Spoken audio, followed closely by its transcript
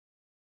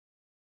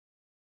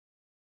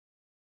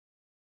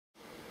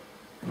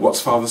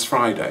What's Father's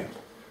Friday?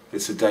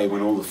 It's a day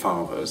when all the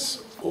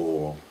fathers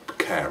or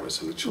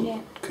carers of the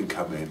children can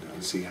come in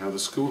and see how the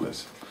school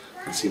is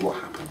and see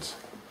what happens.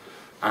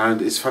 And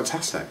it's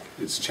fantastic.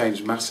 It's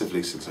changed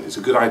massively since. It's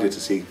a good idea to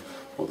see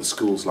what the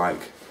school's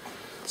like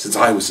since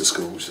I was at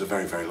school, which is a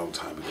very, very long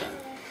time ago.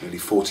 Nearly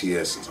 40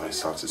 years since I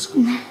started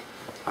school.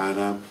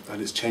 And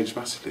it's changed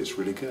massively. It's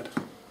really good.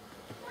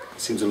 It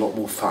seems a lot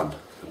more fun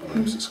than when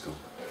I was at school.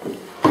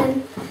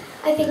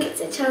 I think it's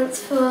a chance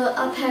for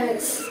our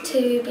parents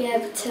to be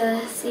able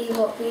to see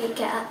what we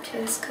get up to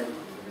in school.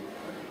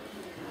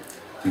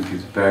 I think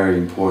it's very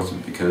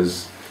important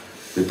because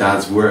the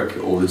dads work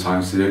all the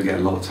time, so they don't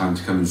get a lot of time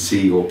to come and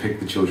see or pick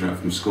the children up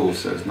from school,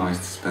 so it's nice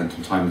to spend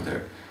some time with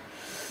them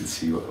and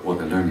see what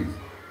they're learning.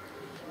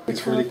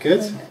 It's really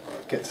good.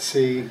 Get to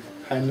see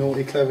how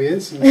naughty Chloe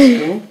is in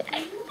school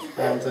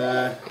and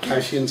how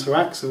she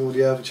interacts with all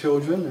the other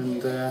children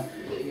and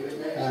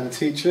the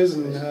teachers,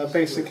 and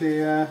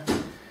basically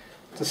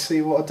to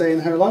see what a day in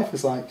her life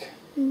is like.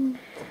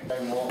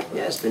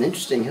 Yeah, it's been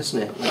interesting,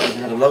 hasn't it? We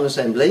had a long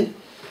assembly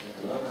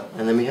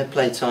and then we had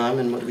playtime,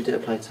 and what did we do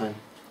at playtime?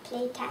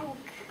 Play tag.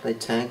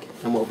 Played tag,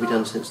 and what have we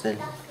done since then?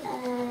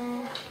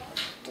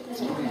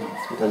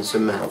 We've done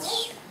some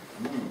maths.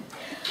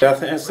 Yeah, I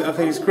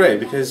think it's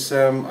great because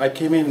I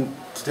came in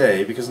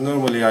today because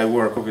normally I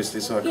work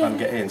obviously, so I can't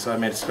get in, so I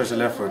made a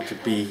special effort to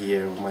be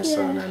here with my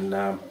son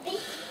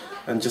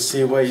and just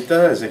see what he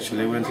does.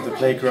 Actually, went to the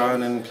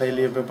playground and played a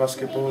little bit of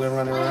basketball and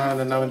running around,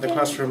 and now in the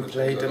classroom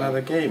played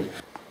another game.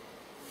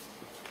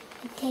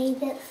 The day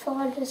that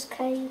fathers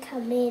can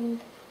come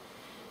in.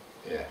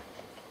 Yeah.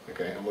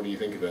 Okay, and what do you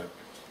think of that?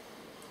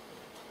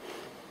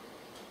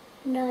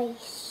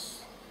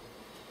 Nice.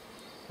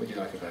 What do you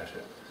like about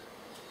it?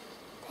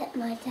 That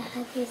my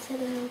dad is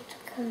allowed to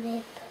come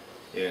in.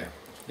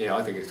 Yeah,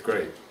 I think it's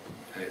great,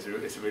 and it's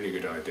a really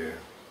good idea,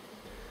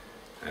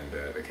 and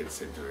the kids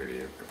seem to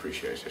really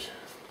appreciate it.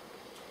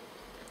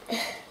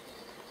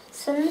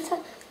 Some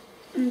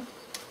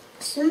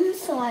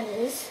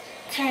fathers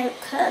can't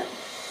come.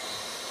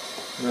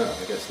 No,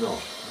 I guess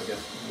not. I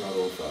guess not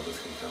all fathers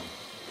can come.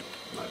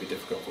 Might be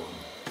difficult for them.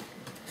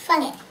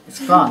 Fun. It's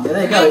fun.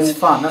 There you go. It's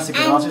fun. That's a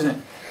good answer,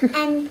 isn't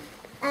it?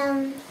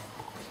 And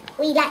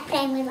we like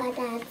playing with our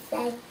dad,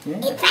 so Yeah.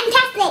 it's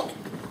fantastic.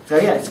 So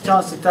yeah, it's a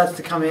chance for dads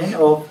to come in,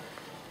 or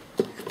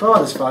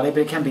Father's Friday, but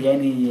it can be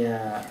any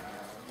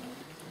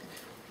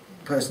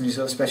person who's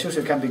sort of special.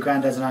 So it can be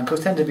granddads and uncles.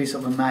 Tend to be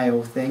sort of a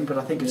male thing, but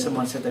I think if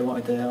someone said they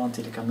wanted their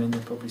auntie to come in,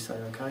 they'd probably say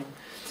okay,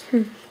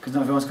 because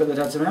not everyone's got their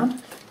dads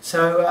around.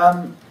 So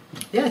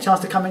yeah, chance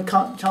to come in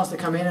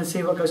and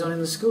see what goes on in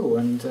the school,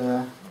 and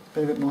spend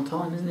a bit more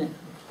time, isn't it?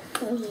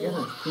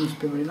 Together. It's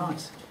been really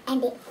nice.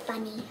 And it's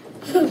funny.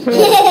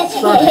 It's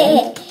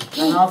funny,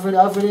 and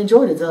I've really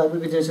enjoyed it.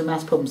 We've been doing some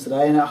maths problems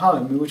today, and at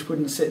home we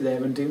wouldn't sit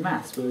there and do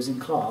maths, whereas in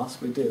class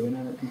we do,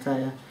 and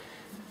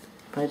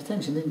paid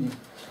attention, didn't you?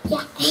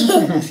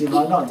 Yeah. So you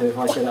might not do if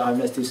I said at home,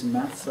 let's do some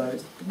maths, so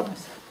it's been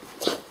nice.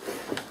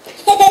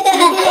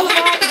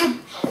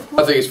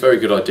 I think it's a very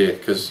good idea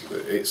because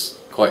it's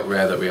quite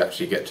rare that we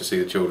actually get to see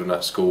the children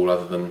at school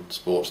other than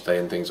sports day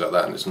and things like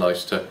that, and it's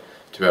nice to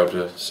be able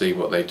to see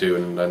what they do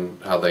and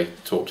how they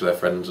talk to their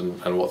friends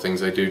and what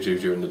things they do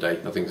during the day.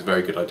 I think it's a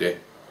very good idea.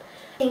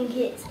 I think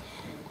it's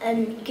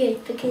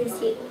good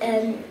because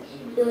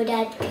your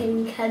dad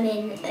can come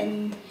in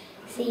and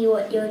see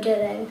what you're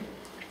doing.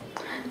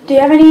 Do you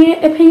have any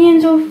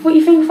opinions of what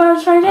you think of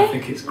Father's Friday? I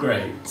think it's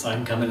great, so I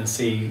can come in and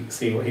see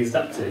what he's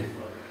up to,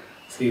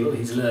 see what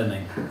he's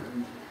learning.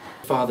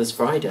 Father's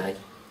Friday.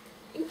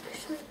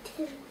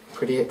 Exciting.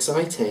 Pretty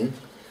exciting.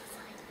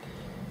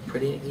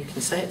 You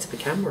can say it to the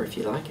camera if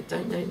you like. It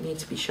don't need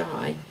to be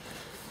shy.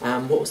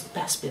 What was the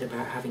best bit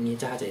about having your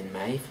dad in,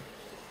 Maeve?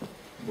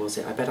 Was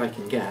it? I bet I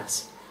can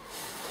guess.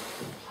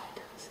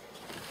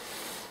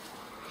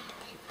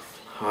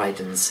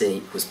 Hide and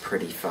seek was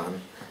pretty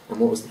fun. And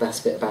what was the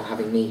best bit about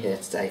having me here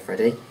today,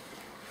 Freddie?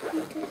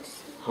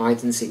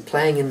 Hide and seek.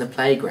 Playing in the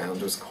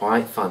playground was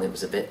quite fun. It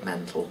was a bit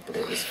mental, but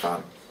it was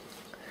fun.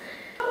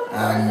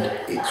 And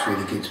it's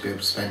really good to be able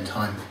to spend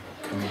time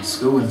coming to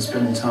school and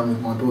spending time with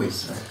my boys.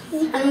 So.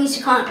 And at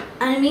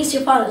least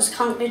your fathers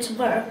can't go to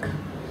work.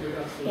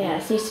 Yeah,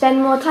 so you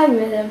spend more time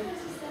with them.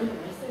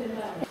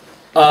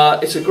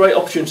 It's a great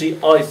opportunity,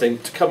 I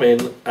think, to come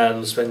in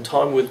and spend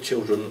time with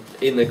children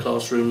in their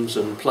classrooms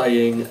and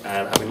playing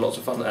and having lots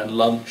of fun and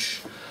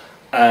lunch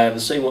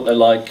and seeing what they're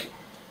like,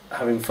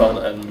 having fun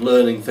and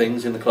learning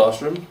things in the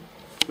classroom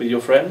with your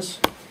friends.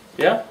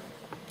 Yeah?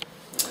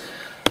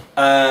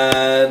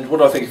 And what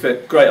do I think of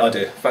it? Great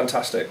idea,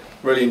 fantastic,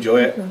 really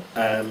enjoy it,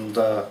 and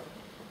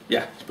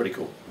yeah, it's pretty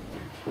cool.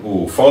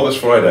 Ooh, Father's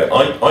Friday.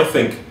 I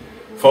think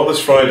Father's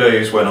Friday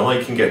is when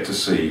I can get to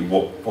see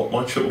what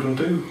my children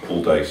do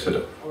all day,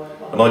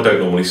 and I don't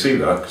normally see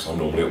that because I'm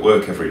normally at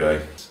work every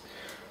day.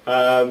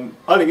 I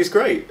think it's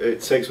great.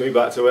 It takes me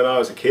back to when I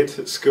was a kid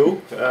at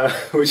school,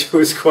 which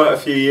was quite a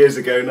few years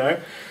ago now.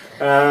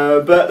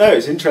 But no,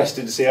 it's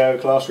interesting to see how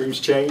classrooms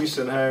changed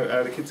and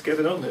how the kids are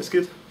getting on. It's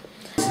good.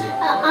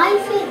 I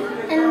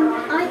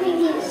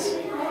think it's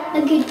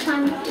a good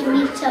time to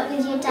meet up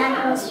with your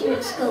dad whilst you're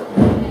at school?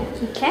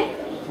 Okay.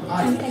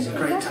 I think it's a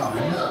great time.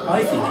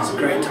 I think it's a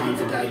great time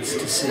for dads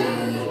to see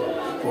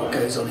what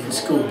goes on in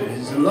school, because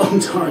it's a long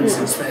time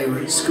since they were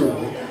at school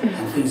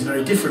and things are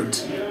very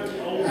different.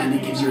 And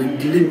it gives you a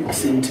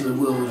glimpse into a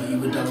world that you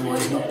would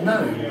otherwise not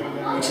know,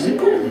 which is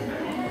important.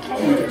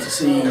 You get to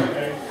see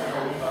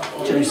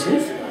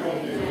Joseph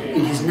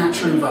in his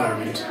natural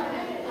environment.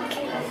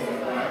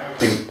 I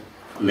think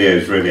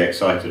Leo's really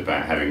excited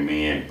about having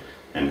me in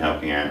and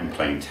helping out and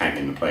playing tag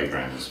in the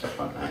playground and stuff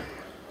like that.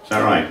 Is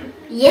that right?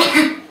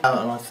 Yeah.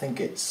 And I think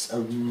it's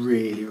a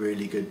really,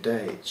 really good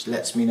day. It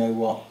lets me know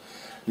what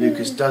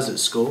Lucas does at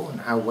school and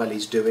how well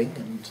he's doing,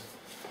 and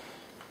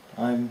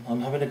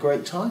I'm having a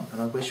great time,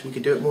 and I wish we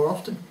could do it more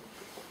often.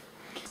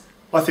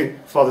 I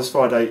think Father's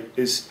Friday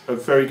is a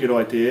very good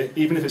idea,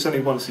 even if it's only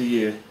once a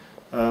year.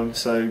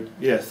 So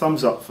yeah,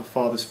 thumbs up for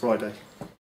Father's Friday.